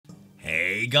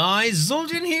Hey guys,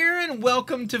 Zueljin here and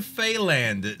welcome to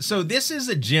Faeland. So this is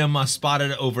a gem I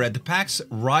spotted over at the PAX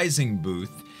Rising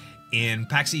booth in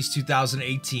PAX East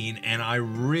 2018, and I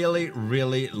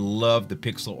really love the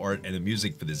pixel art and the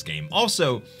music for this game.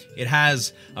 Also, it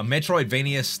has a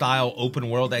Metroidvania style open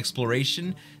world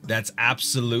exploration that's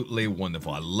absolutely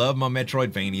wonderful. I love my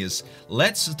Metroidvanias.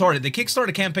 Let's start it. The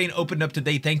Kickstarter campaign opened up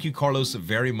today. Thank you, Carlos,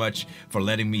 very much for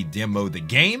letting me demo the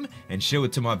game and show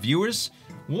it to my viewers.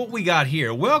 What we got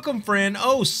here? Welcome, friend.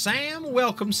 Oh, Sam.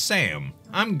 Welcome, Sam.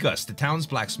 I'm Gus, the town's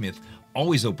blacksmith,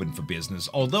 always open for business.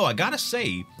 Although, I gotta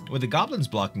say, with the goblins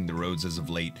blocking the roads as of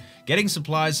late, getting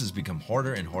supplies has become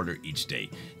harder and harder each day.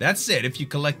 That said, if you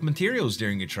collect materials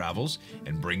during your travels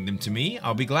and bring them to me,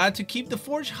 I'll be glad to keep the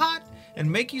forge hot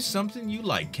and make you something you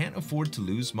like. Can't afford to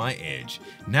lose my edge.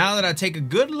 Now that I take a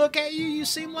good look at you, you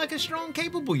seem like a strong,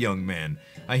 capable young man.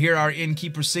 I hear our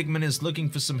innkeeper Sigmund is looking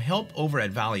for some help over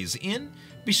at Valley's Inn.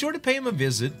 Be sure to pay him a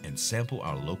visit and sample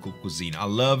our local cuisine. I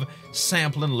love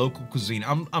sampling local cuisine.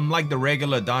 I'm like the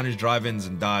regular Donner's Drive-Ins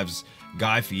and Dives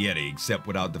Guy Fieri, except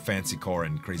without the fancy car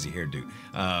and crazy hairdo.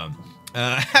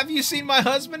 Have you seen my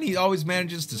husband? He always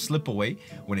manages to slip away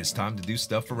when it's time to do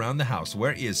stuff around the house.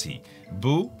 Where is he?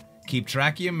 Boo, keep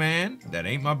track of your man. That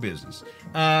ain't my business.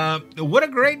 What a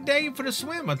great day for the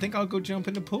swim. I think I'll go jump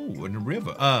in the pool, in the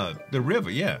river. The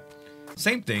river, yeah.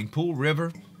 Same thing, pool,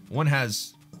 river. One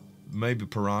has maybe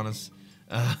piranhas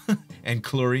and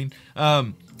chlorine.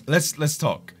 Let's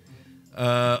talk.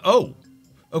 Oh,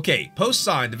 okay. Post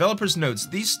sign, developers notes.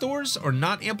 These stores are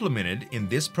not implemented in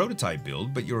this prototype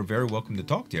build, but you're very welcome to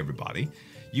talk to everybody.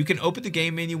 You can open the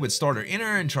game menu with starter enter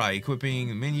and try equipping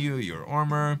the menu, your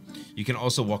armor. You can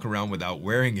also walk around without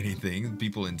wearing anything.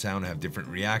 People in town have different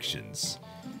reactions.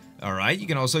 All right. You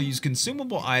can also use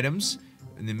consumable items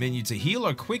in the menu to heal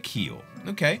or quick heal.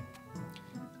 Okay.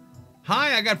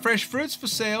 Hi, I got fresh fruits for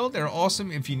sale. They're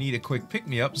awesome if you need a quick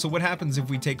pick-me-up. So what happens if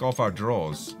we take off our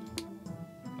drawers?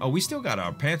 Oh, we still got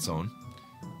our pants on.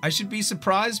 I should be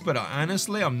surprised, but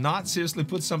honestly, I'm not. Seriously,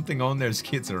 put something on. There's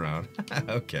kids around.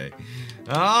 Okay.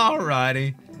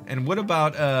 Alrighty. And what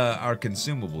about our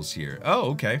consumables here?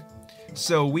 Oh, okay.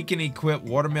 So we can equip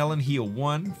watermelon, heal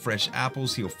 1, fresh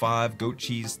apples, heal 5, goat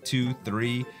cheese, 2,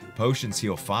 3, potions,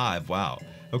 heal 5. Wow.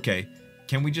 Okay.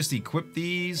 Can we just equip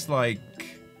these like...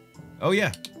 Oh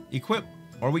yeah, equip.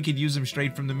 Or we could use them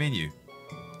straight from the menu.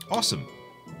 Awesome.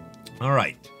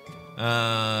 Alright.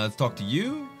 Let's talk to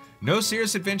you. No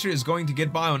serious adventure is going to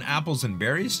get by on apples and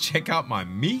berries. Check out my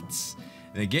meats.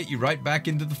 They get you right back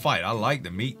into the fight. I like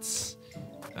the meats.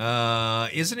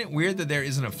 Isn't it weird that there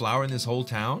isn't a flower in this whole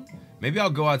town? Maybe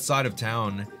I'll go outside of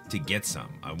town to get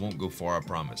some. I won't go far, I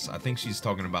promise. I think she's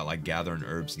talking about like gathering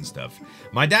herbs and stuff.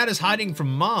 My dad is hiding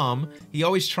from mom. He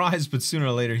always tries, but sooner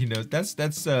or later he knows.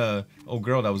 That's old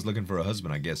girl that was looking for a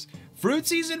husband, I guess.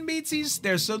 Fruitsies and meatsies,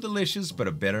 they're so delicious, but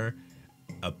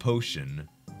a potion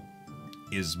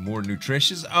is more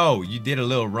nutritious. Oh, you did a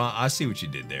little wrong. I see what you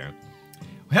did there.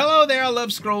 Hello there, I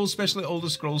love scrolls, especially older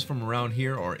scrolls from around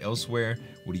here or elsewhere.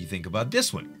 What do you think about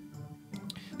this one?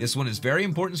 This one is very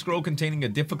important scroll containing a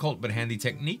difficult but handy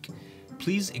technique.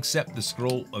 Please accept the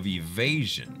scroll of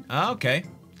evasion. Okay.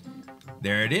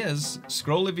 There it is.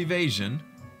 Scroll of evasion.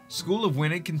 School of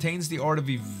Wind. It contains the art of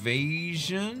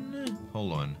evasion.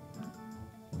 Hold on.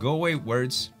 Go away,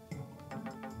 words.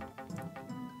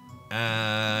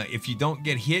 If you don't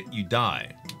get hit, you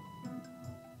die.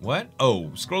 What?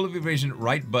 Oh, scroll of evasion,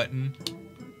 right button,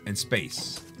 and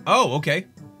space. Oh, okay.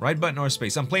 Right button or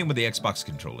space. I'm playing with the Xbox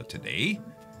controller today.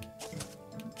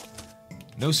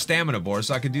 No stamina bar,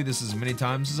 so I can do this as many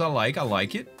times as I like. I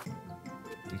like it.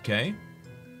 Okay.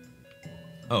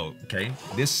 Oh, okay.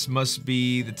 This must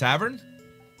be the tavern.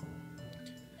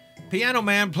 Piano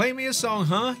man, play me a song,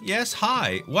 huh? Yes,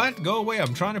 hi. What? Go away,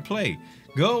 I'm trying to play.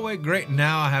 Go away, great.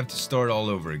 Now I have to start all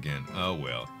over again. Oh,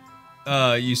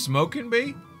 well. You smoking,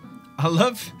 B? I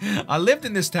lived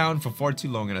in this town for far too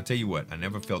long, and I tell you what, I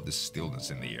never felt this stillness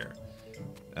in the air.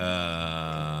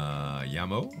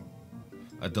 Yamo?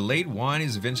 A delayed wine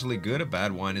is eventually good, a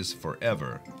bad wine is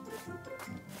forever.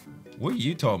 What are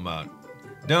you talking about?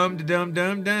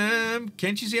 Dum-da-dum-dum-dum.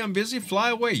 Can't you see I'm busy? Fly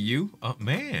away, you. Oh,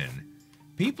 man.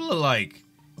 People are like,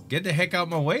 get the heck out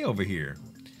my way over here.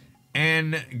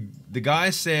 And the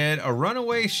guy said, a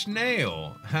runaway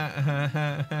snail. Ha ha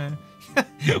ha ha.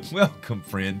 Welcome,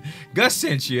 friend. Gus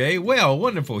sent you, eh? Well,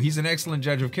 wonderful. He's an excellent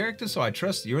judge of character, so I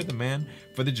trust you're the man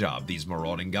for the job. These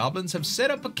marauding goblins have set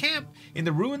up a camp in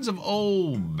the ruins of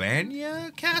Old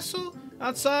Banya Castle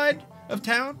outside of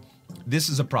town. This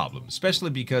is a problem, especially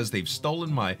because they've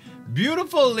stolen my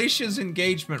beautiful Alicia's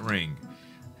engagement ring.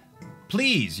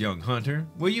 Please, young hunter,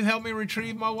 will you help me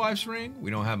retrieve my wife's ring?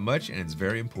 We don't have much, and it's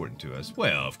very important to us.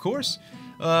 Well, of course.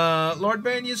 Lord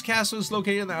Banya's castle is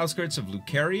located on the outskirts of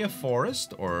Lucaria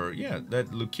Forest,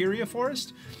 Lucaria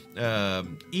Forest,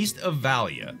 east of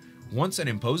Valia. Once an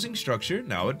imposing structure,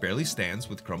 now it barely stands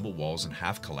with crumbled walls and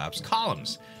half-collapsed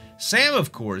columns. Sam,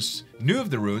 of course, knew of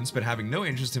the ruins, but having no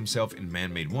interest himself in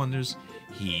man-made wonders,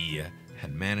 he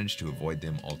had managed to avoid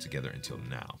them altogether until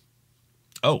now.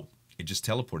 Oh, it just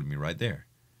teleported me right there.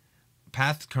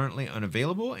 Path currently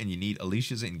unavailable, and you need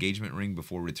Alicia's engagement ring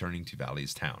before returning to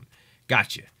Valley's town.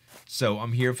 Gotcha. So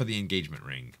I'm here for the engagement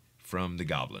ring from the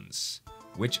goblins,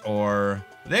 which are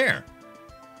there.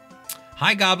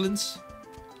 Hi, goblins.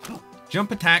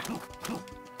 Jump attack.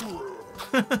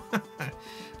 I'm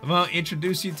going to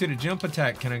introduce you to the jump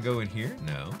attack. Can I go in here?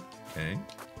 No. Okay.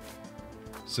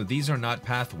 So these are not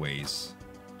pathways.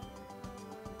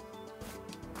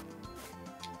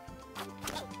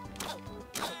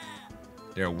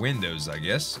 There are windows, I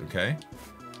guess. Okay.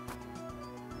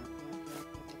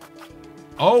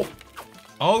 Oh!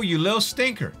 Oh, you little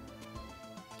stinker.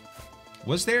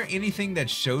 Was there anything that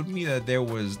showed me that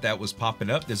that was popping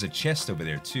up? There's a chest over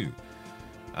there too.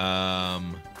 I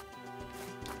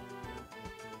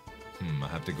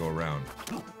have to go around.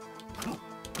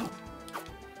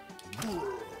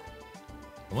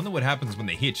 I wonder what happens when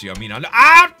they hit you. I mean,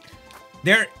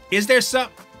 is there some?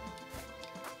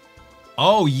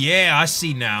 Oh yeah, I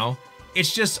see now.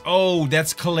 It's just, oh,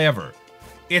 that's clever.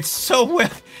 It's so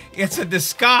well, it's a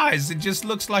disguise. It just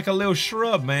looks like a little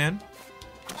shrub, man.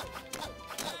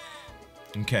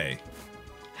 Okay.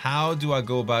 How do I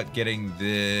go about getting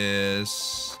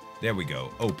this? There we go.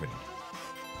 Open.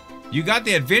 You got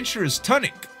the adventurer's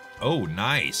tunic. Oh,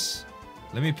 nice.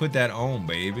 Let me put that on,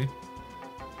 baby.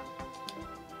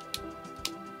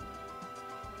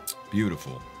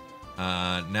 Beautiful.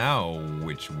 Now,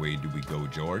 which way do we go,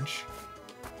 George?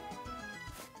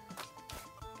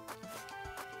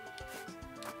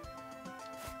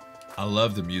 I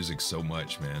love the music so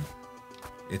much, man.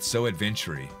 It's so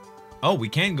adventure-y. Oh, we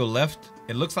can go left.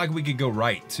 It looks like we could go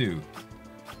right, too.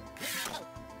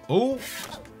 Oh,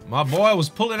 my boy was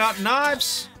pulling out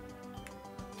knives.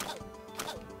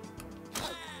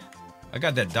 I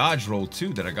got that dodge roll,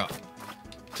 too, that I got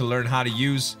to learn how to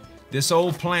use this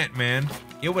old plant, man.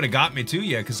 It would have got me, too,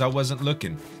 yeah, because I wasn't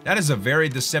looking. That is a very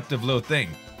deceptive little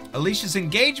thing. Alicia's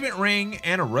engagement ring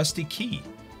and a rusty key.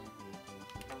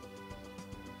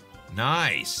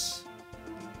 Nice.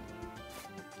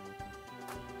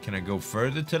 Can I go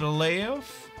further to the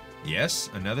left?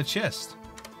 Yes, another chest.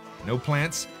 No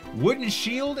plants. Wooden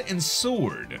shield and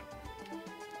sword.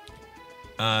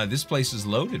 This place is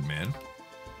loaded, man.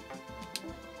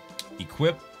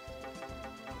 Equip.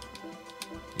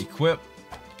 Equip.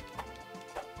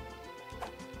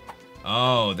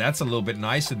 Oh, that's a little bit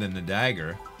nicer than the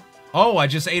dagger. Oh, I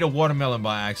just ate a watermelon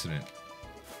by accident.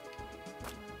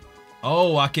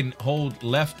 Oh, I can hold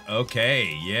left.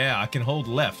 Okay, yeah, I can hold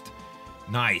left.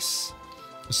 Nice.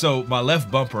 So, my left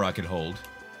bumper I can hold.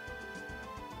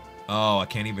 Oh, I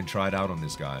can't even try it out on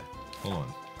this guy. Hold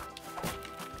on.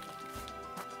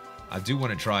 I do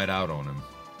want to try it out on him.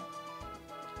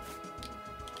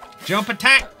 Jump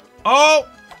attack! Oh!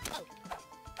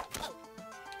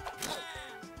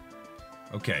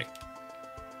 Okay.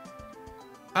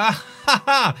 Ah, ha,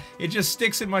 ha! It just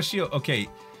sticks in my shield. Okay,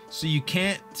 so you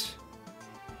can't...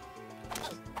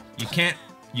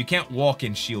 You can't walk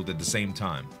and shield at the same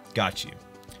time. Got you.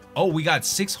 Oh, we got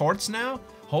 6 hearts now?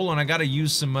 Hold on, I gotta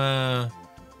use some,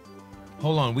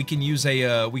 Hold on, we can use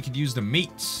a, we could use the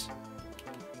meats.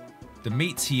 The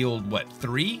meats healed, what,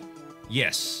 3?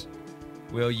 Yes.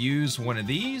 We'll use one of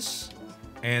these.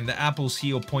 And the apples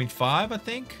heal 0.5, I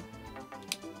think.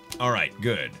 Alright,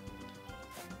 good.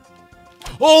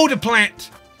 Oh, the plant!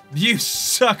 You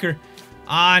sucker.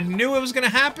 I knew it was gonna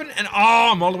happen, and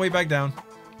oh, I'm all the way back down.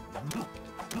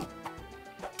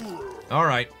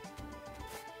 Alright.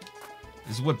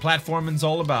 This is what platforming's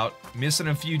all about. Missing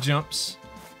a few jumps.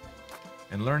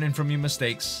 And learning from your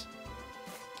mistakes.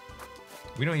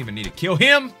 We don't even need to kill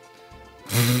him!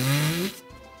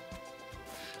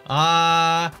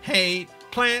 I hate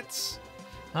plants.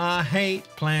 I hate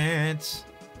plants.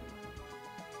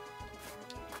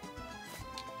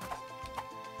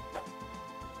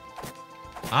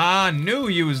 I knew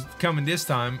you was coming this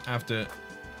time after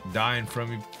dying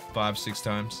from you 5-6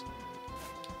 times.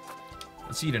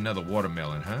 Let's eat another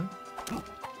watermelon, huh?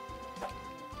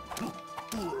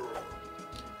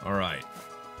 All right.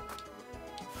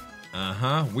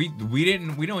 Uh-huh. We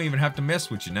don't even have to mess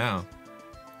with you now.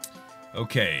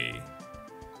 Okay.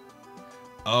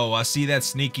 Oh, I see that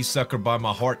sneaky sucker by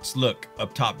my hearts. Look,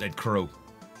 up top, that crow.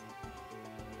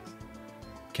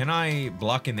 Can I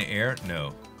block in the air?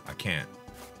 No, I can't.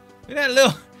 Look at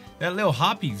that little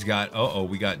hop he's got. Uh-oh,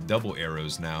 we got double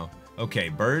arrows now. Okay,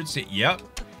 birds. Yep.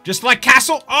 Just like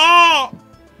Castle. Oh!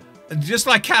 Just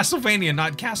like Castlevania,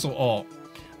 not Castle All.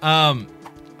 I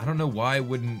don't know why it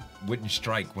wouldn't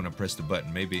strike when I pressed the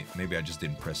button. Maybe I just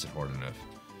didn't press it hard enough.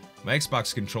 My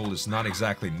Xbox controller is not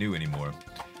exactly new anymore.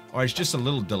 Or it's just a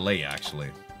little delay,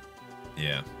 actually.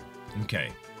 Yeah.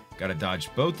 Okay. Gotta dodge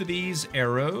both of these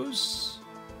arrows.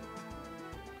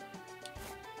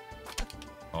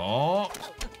 Oh.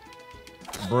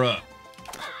 Bruh.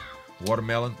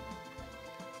 Watermelon.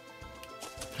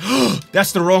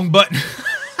 That's the wrong button.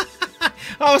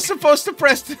 I was supposed to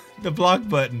press the block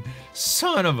button.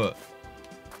 Son of a...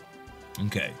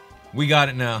 Okay. We got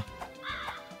it now.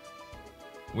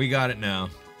 We got it now.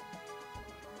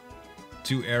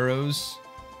 2 arrows.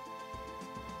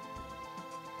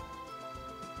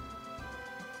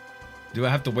 Do I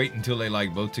have to wait until they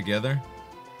like both together?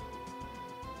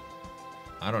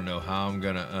 I don't know how I'm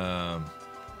gonna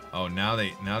oh, now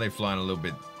they flying a little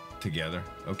bit together.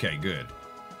 Okay, good.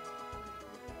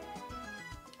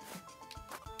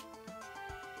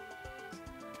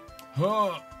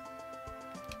 Oh.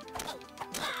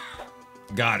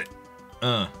 Got it.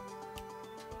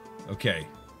 Okay.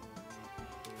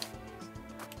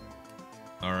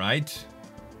 All right.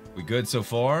 We good so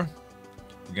far?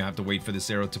 We're gonna have to wait for this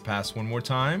arrow to pass one more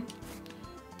time.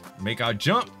 Make our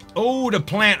jump. Oh, the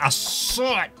plant. I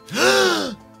saw it.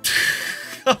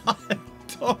 God,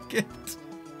 dog it.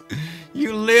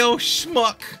 You little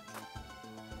schmuck.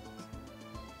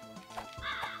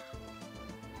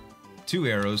 2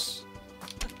 arrows.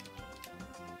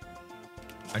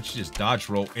 I should just dodge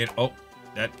roll it. Oh,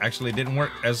 that actually didn't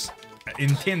work as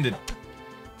intended.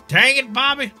 Dang it,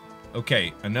 Bobby.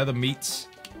 Okay, another meets.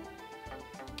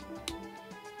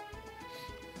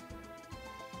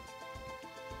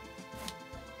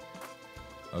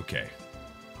 Okay.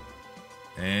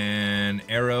 And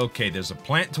arrow. Okay, there's a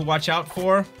plant to watch out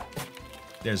for.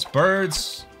 There's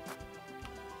birds.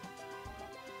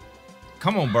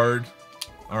 Come on, bird.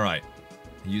 All right.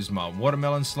 Use my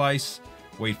watermelon slice.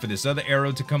 Wait for this other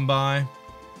arrow to come by.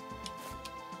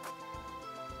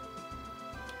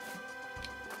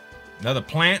 Another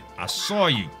plant. I saw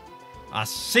you. I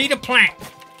see the plant.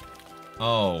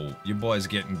 Oh, your boy's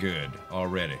getting good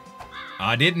already.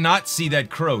 I did not see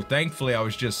that crow. Thankfully, I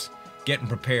was just getting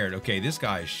prepared. Okay, this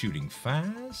guy is shooting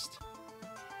fast.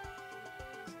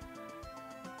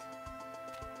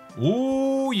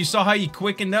 Ooh, you saw how he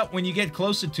quickened up when you get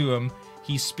closer to him.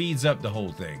 He speeds up the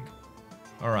whole thing.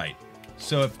 All right.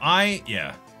 So if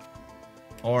yeah.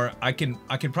 Or I can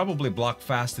probably block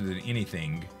faster than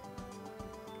anything.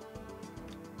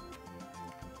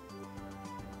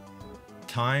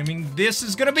 Timing. This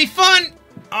is gonna be fun.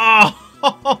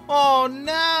 Oh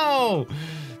no.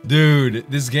 Dude,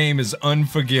 this game is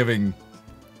unforgiving.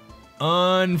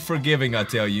 Unforgiving, I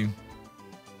tell you.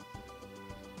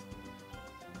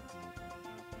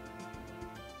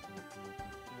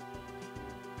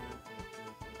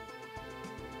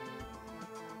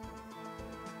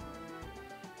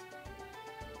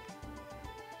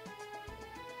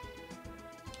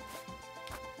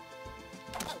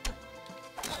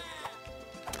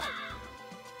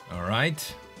 All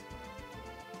right.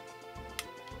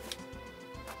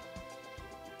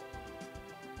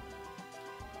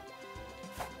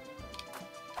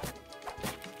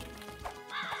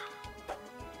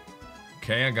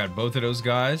 Okay, I got both of those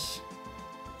guys.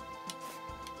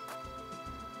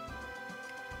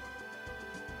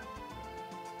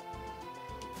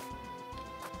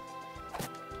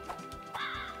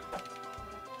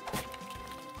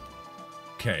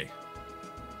 Okay.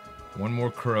 One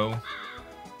more crow.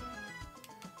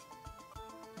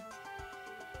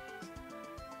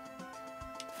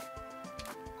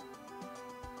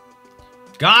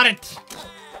 Got it!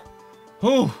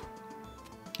 Whew.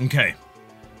 Okay.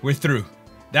 We're through.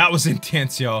 That was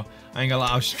intense, y'all. I ain't gonna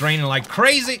lie, I was straining like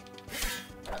crazy.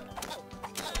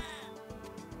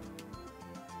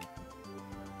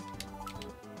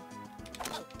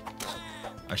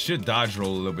 I should dodge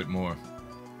roll a little bit more.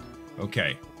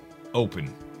 Okay.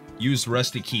 Open. Use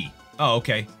rusty key. Oh,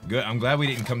 okay. Good. I'm glad we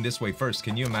didn't come this way first.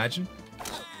 Can you imagine?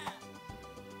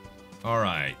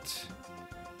 Alright.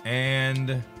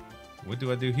 And what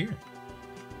do I do here?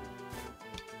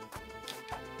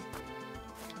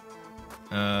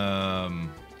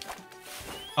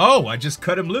 Oh, I just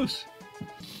cut him loose.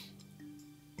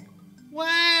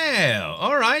 Well,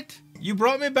 all right. You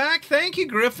brought me back. Thank you,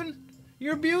 Griffin.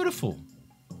 You're beautiful.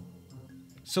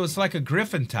 So it's like a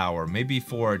Griffin tower, maybe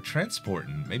for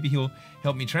transporting. Maybe he'll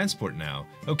help me transport now.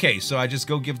 Okay, so I just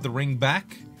go give the ring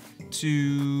back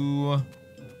to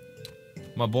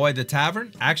my boy, the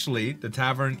tavern. Actually, the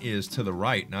tavern is to the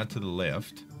right, not to the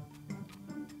left.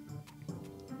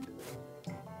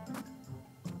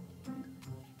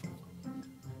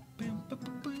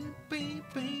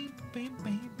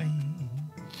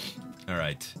 All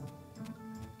right.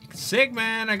 Sig,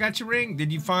 man, I got your ring.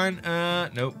 Did you find,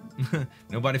 nope.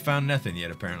 Nobody found nothing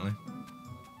yet, apparently.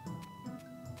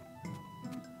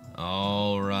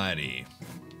 Alrighty.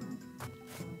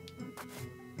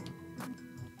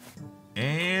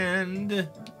 And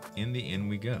in the inn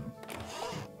we go.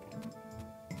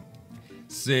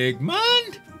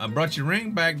 Sigmund, I brought your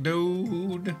ring back,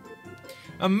 dude.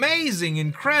 Amazing,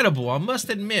 incredible. I must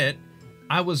admit,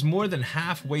 I was more than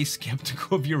halfway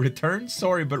skeptical of your return.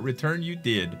 Sorry, but return you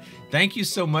did. Thank you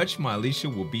so much. My Alicia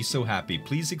will be so happy.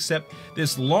 Please accept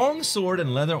this long sword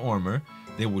and leather armor.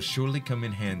 They will surely come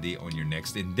in handy on your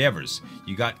next endeavors.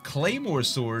 You got claymore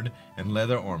sword and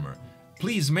leather armor.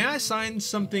 Please, may I sign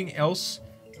something else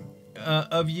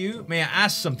of you? May I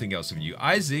ask something else of you?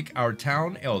 Isaac, our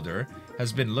town elder,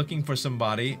 has been looking for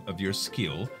somebody of your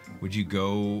skill. Would you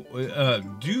go,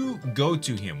 go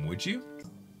to him, would you?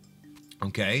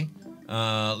 Okay,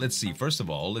 let's see. First of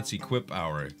all, let's equip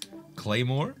our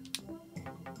claymore.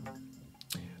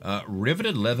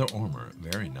 Riveted leather armor.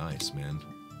 Very nice, man.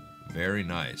 Very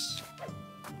nice.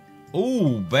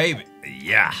 Oh, baby.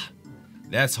 Yeah,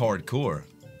 that's hardcore.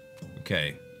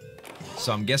 Okay,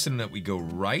 so I'm guessing that we go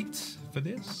right for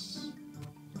this.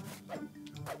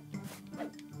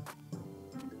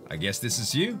 I guess this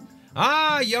is you.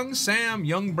 Ah, young Sam,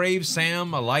 young brave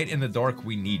Sam, a light in the dark.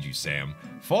 We need you, Sam.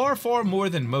 Far, far more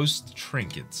than most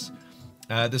trinkets.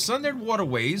 The Sundered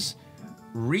Waterways,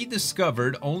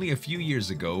 rediscovered only a few years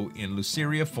ago in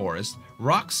Luceria Forest,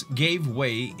 rocks gave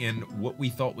way in what we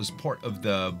thought was part of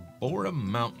the Bora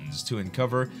Mountains to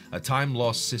uncover a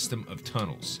time-lost system of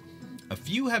tunnels. A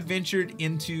few have ventured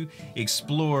in to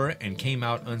explore and came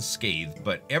out unscathed,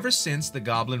 but ever since the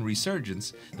Goblin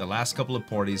resurgence, the last couple of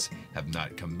parties have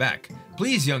not come back.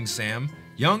 Please, young Sam,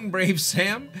 young brave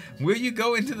Sam, will you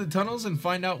go into the tunnels and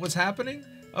find out what's happening?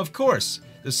 Of course.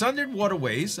 The Sundered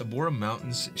Waterways, Bora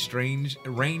Mountain's strange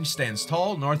range, stands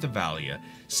tall north of Valia.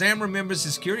 Sam remembers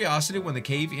his curiosity when the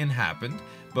cave-in happened,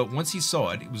 but once he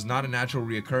saw it, it was not a natural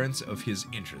reoccurrence of his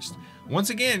interest. Once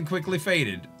again, quickly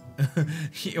faded.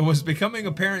 It was becoming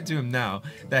apparent to him now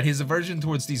that his aversion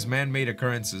towards these man-made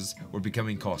occurrences were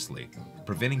becoming costly,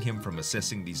 preventing him from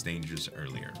assessing these dangers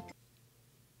earlier.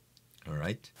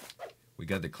 Alright, we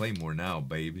got the claymore now,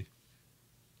 baby.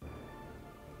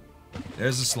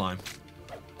 There's the slime.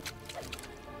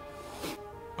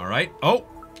 Alright, oh!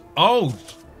 Oh!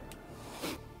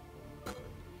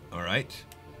 Alright.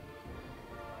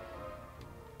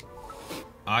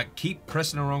 I keep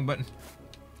pressing the wrong button.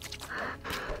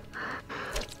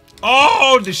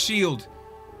 Oh, the shield.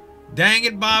 Dang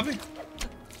it, Bobby.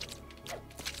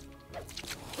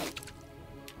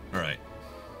 Alright.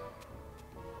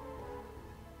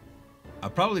 I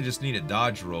probably just need a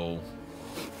dodge roll.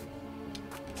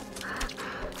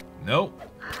 Nope.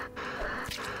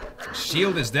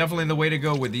 Shield is definitely the way to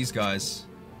go with these guys.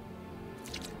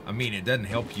 I mean, it doesn't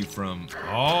help you from...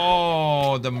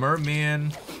 Oh, the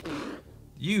merman.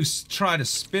 You try to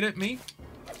spit at me?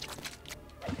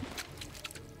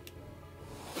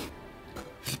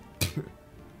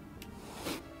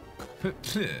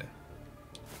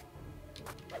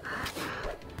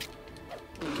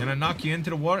 Can I knock you into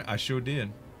the water? I sure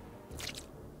did.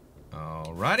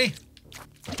 Alrighty.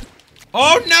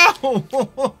 Oh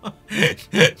no!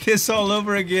 This all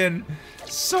over again.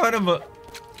 Son of a...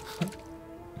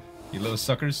 You little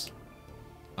suckers.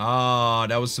 Ah,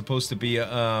 that was supposed to be a,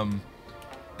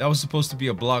 that was supposed to be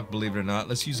a block, believe it or not.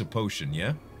 Let's use a potion,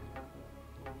 yeah?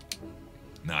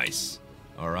 Nice.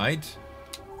 Alright.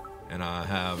 And I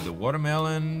have the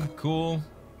watermelon. Cool.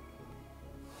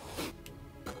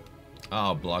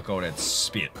 I'll block all that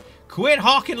spit. Quit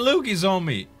hawking loogies on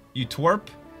me, you twerp.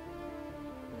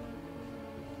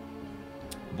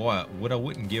 Boy, what I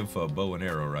wouldn't give for a bow and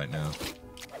arrow right now.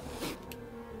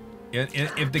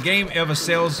 If the game ever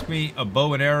sells me a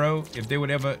bow and arrow, if they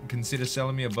would ever consider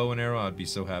selling me a bow and arrow, I'd be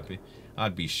so happy.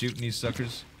 I'd be shooting these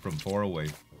suckers from far away.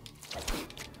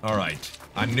 Alright.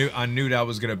 I knew that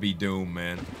was gonna be doom,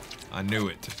 man. I knew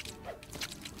it.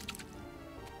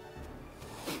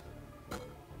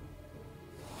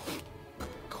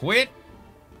 Quit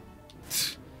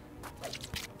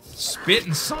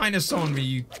spitting sinus on me,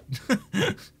 you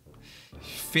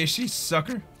fishy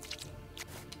sucker.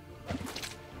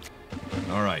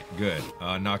 Alright, good.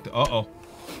 Knocked. Uh-oh.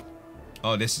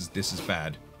 Oh, this is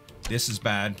bad. This is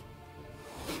bad.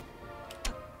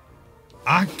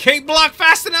 I can't block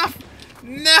fast enough.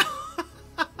 No.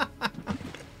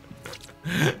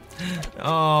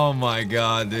 Oh my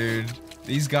god, dude.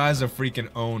 These guys are freaking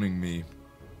owning me.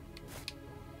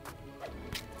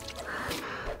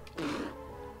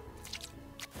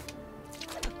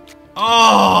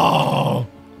 Oh!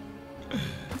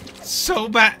 So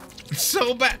bad.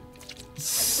 So bad.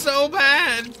 So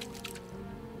bad.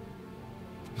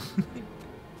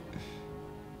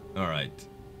 All right.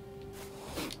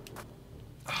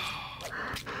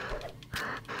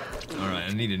 All right,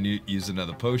 I need to use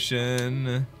another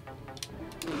potion.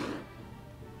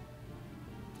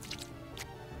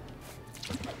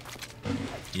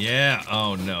 Yeah.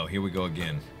 Oh no, here we go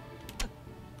again.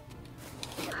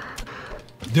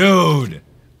 Dude,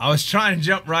 I was trying to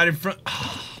jump right in front.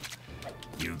 Oh,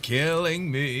 you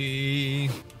killing me.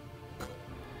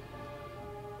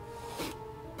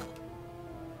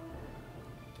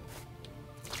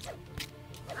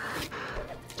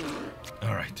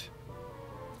 All right.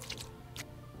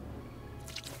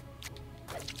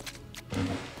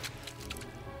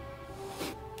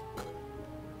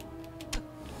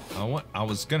 I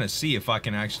was gonna see if I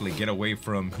can actually get away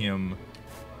from him.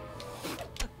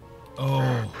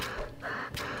 Oh.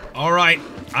 All right,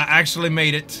 I actually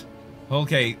made it.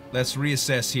 Okay, let's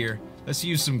reassess here. Let's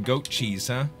use some goat cheese,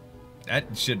 huh?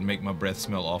 That shouldn't make my breath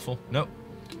smell awful. Nope.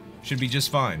 Should be just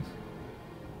fine.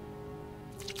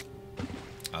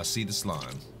 I see the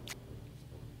slime.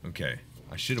 Okay,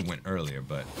 I should have went earlier,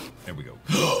 but there we go.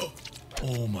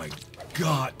 Oh my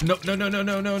god. No, no, no, no,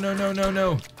 no, no, no, no, no,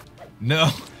 no. No.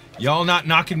 Y'all not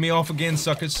knocking me off again,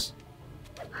 suckers.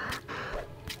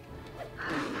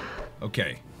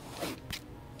 Okay.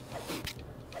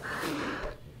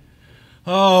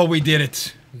 Oh, we did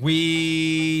it.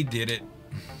 We did it.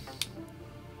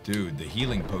 Dude, the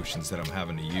healing potions that I'm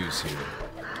having to use here.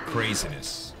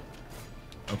 Craziness.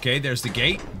 Okay, there's the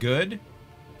gate. Good.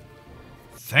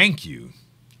 Thank you.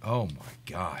 Oh my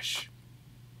gosh.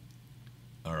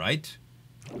 All right.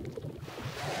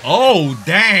 Oh,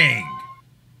 dang.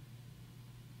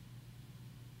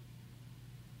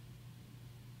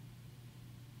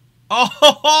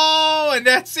 Oh, and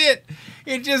that's it.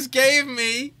 It just gave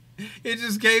me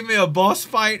a boss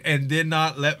fight and did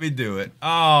not let me do it.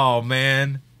 Oh,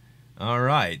 man. All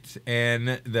right. And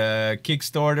the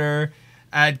Kickstarter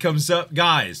ad comes up.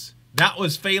 Guys, that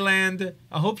was Faeland.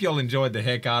 I hope y'all enjoyed the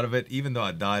heck out of it, even though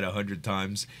I died 100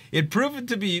 times. It proved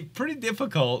to be pretty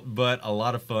difficult, but a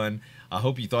lot of fun. I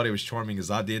hope you thought it was charming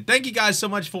as I did. Thank you guys so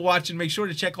much for watching. Make sure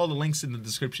to check all the links in the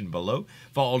description below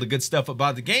for all the good stuff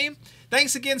about the game.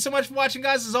 Thanks again so much for watching,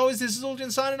 guys. As always, this is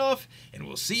Zueljin signing off, and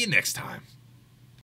we'll see you next time.